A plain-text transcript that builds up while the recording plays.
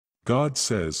God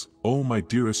says, "Oh my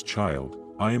dearest child,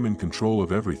 I am in control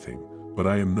of everything, but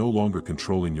I am no longer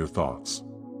controlling your thoughts."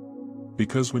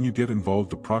 Because when you get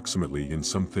involved approximately in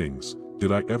some things,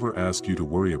 did I ever ask you to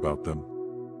worry about them?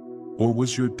 Or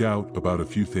was your doubt about a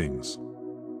few things?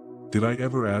 Did I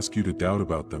ever ask you to doubt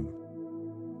about them?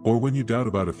 Or when you doubt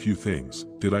about a few things,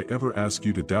 did I ever ask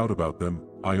you to doubt about them?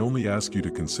 I only ask you to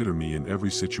consider me in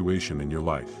every situation in your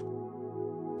life.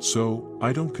 So,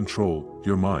 I don't control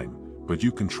your mind, but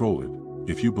you control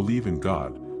it. If you believe in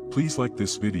God, please like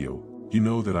this video. You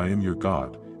know that I am your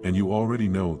God, and you already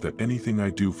know that anything I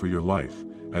do for your life,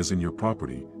 as in your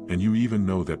property, and you even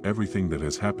know that everything that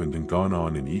has happened and gone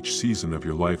on in each season of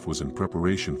your life was in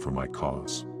preparation for my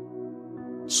cause.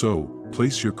 So,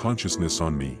 place your consciousness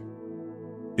on me.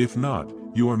 If not,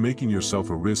 you are making yourself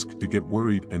a risk to get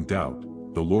worried and doubt.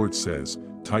 The Lord says,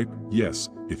 type yes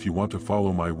if you want to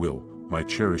follow my will, my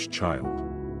cherished child.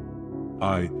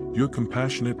 I, your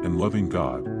compassionate and loving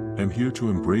God, am here to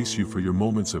embrace you for your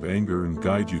moments of anger and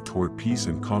guide you toward peace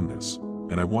and calmness,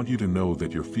 and I want you to know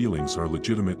that your feelings are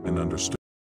legitimate and understood.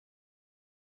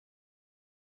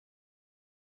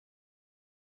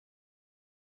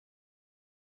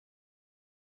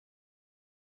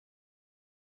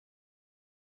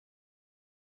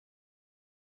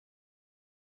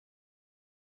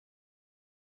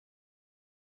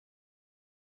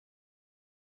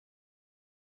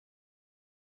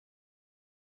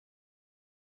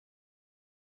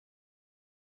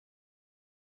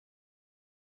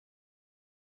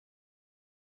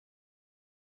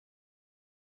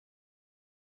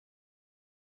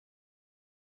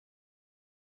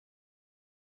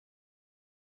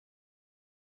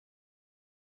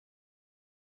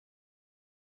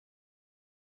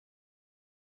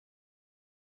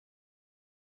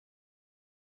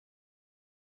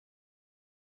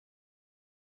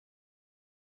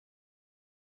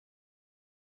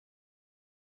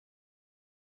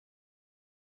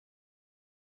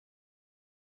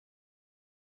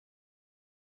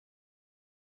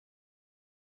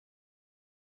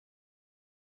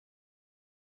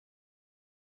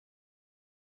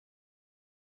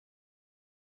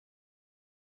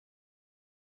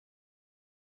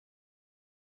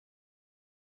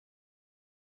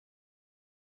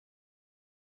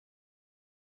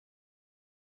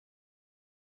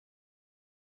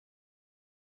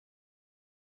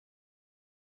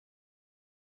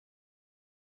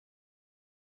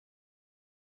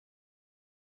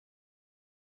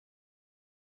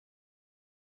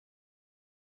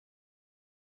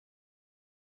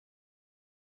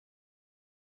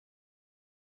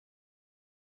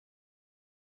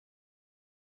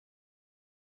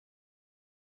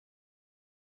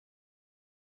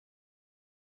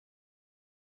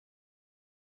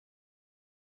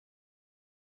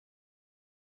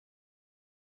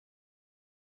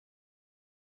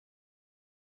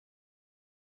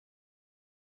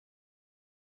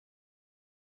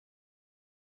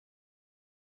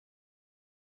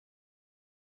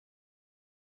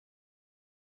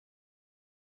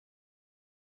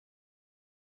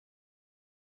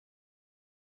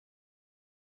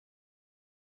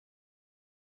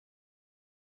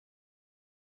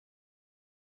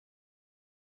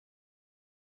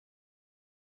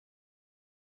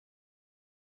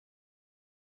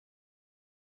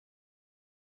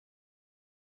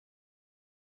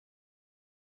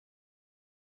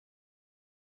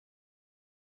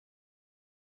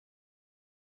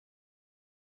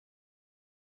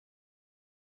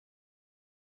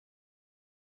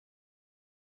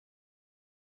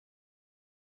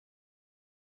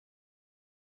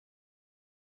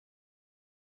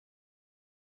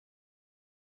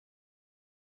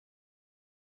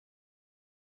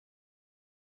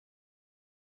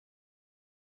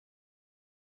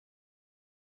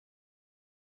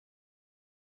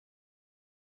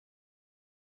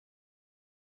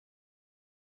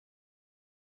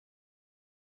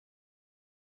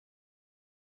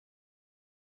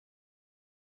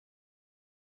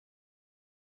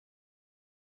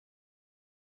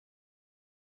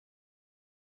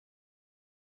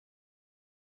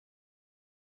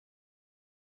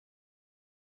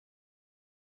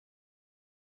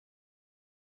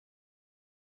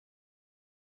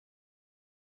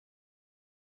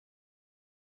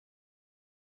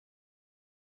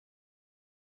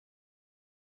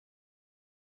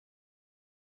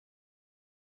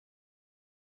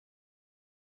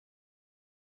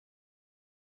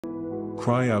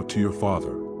 Cry out to your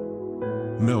Father.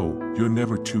 No, you're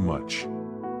never too much.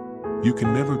 You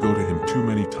can never go to Him too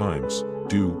many times.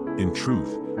 In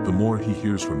truth, the more He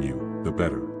hears from you, the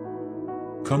better.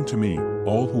 Come to me,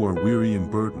 all who are weary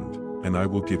and burdened, and I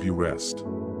will give you rest.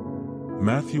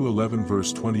 Matthew 11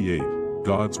 verse 28,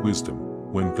 God's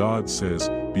wisdom. When God says,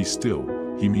 be still,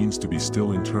 He means to be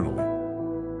still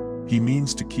internally. He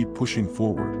means to keep pushing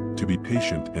forward, to be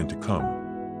patient and to come,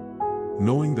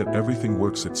 knowing that everything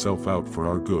works itself out for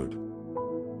our good.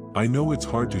 I know it's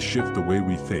hard to shift the way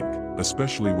we think,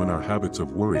 especially when our habits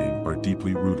of worrying are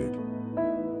deeply rooted.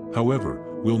 However,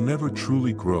 we'll never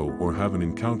truly grow or have an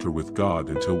encounter with God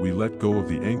until we let go of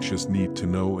the anxious need to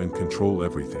know and control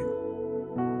everything.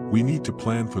 We need to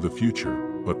plan for the future,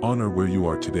 but honor where you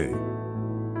are today.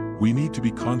 We need to be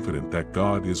confident that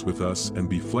God is with us and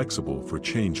be flexible for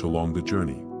change along the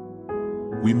journey.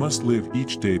 We must live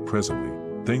each day presently,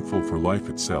 thankful for life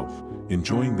itself,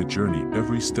 enjoying the journey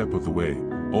every step of the way,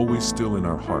 always still in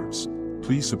our hearts.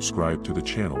 Please subscribe to the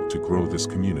channel to grow this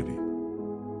community.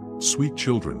 Sweet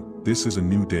children, this is a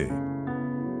new day.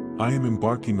 I am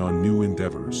embarking on new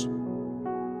endeavors.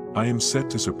 I am set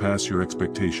to surpass your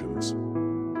expectations.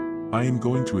 I am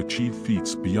going to achieve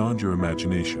feats beyond your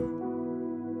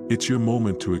imagination. It's your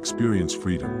moment to experience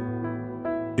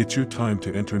freedom. It's your time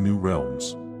to enter new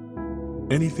realms.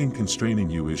 Anything constraining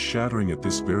you is shattering at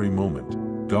this very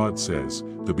moment. God says,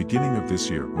 the beginning of this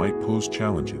year might pose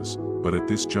challenges, but at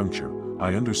this juncture,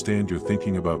 I understand you're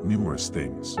thinking about numerous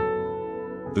things.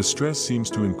 The stress seems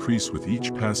to increase with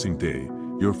each passing day.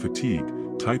 You're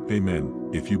fatigued. Type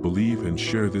Amen if you believe and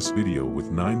share this video with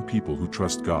 9 people who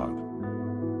trust God.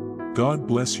 God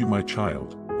bless you, my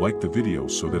child. Like the video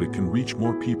so that it can reach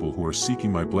more people who are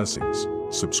seeking my blessings.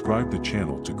 Subscribe the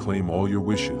channel to claim all your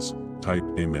wishes. Type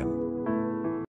Amen.